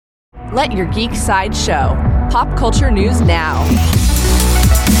Let your geek side show. Pop culture news now.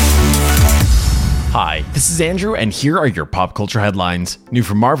 Hi, this is Andrew, and here are your pop culture headlines. New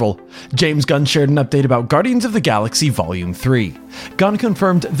from Marvel, James Gunn shared an update about Guardians of the Galaxy Volume 3. Gunn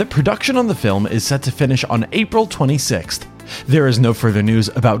confirmed that production on the film is set to finish on April 26th. There is no further news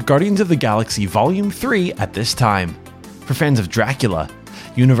about Guardians of the Galaxy Volume 3 at this time. For fans of Dracula,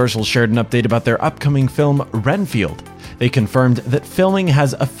 Universal shared an update about their upcoming film Renfield. They confirmed that filming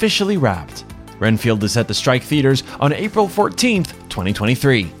has officially wrapped. Renfield is set to strike theaters on April 14th,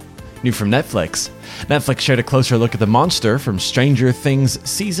 2023. New from Netflix, Netflix shared a closer look at the monster from Stranger Things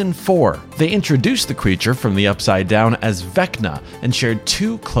Season 4. They introduced the creature from the Upside Down as Vecna and shared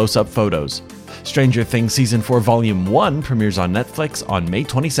 2 close-up photos. Stranger Things Season 4 Volume 1 premieres on Netflix on May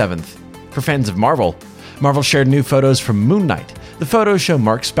 27th. For fans of Marvel, Marvel shared new photos from Moon Knight. The photos show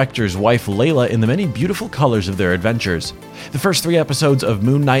Mark Spector's wife Layla in the many beautiful colors of their adventures. The first 3 episodes of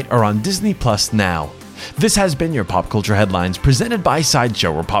Moon Knight are on Disney Plus now. This has been your Pop Culture Headlines presented by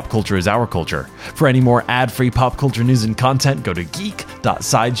Sideshow, where pop culture is our culture. For any more ad-free pop culture news and content, go to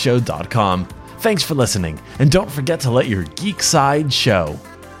geek.sideshow.com. Thanks for listening, and don't forget to let your geek side show.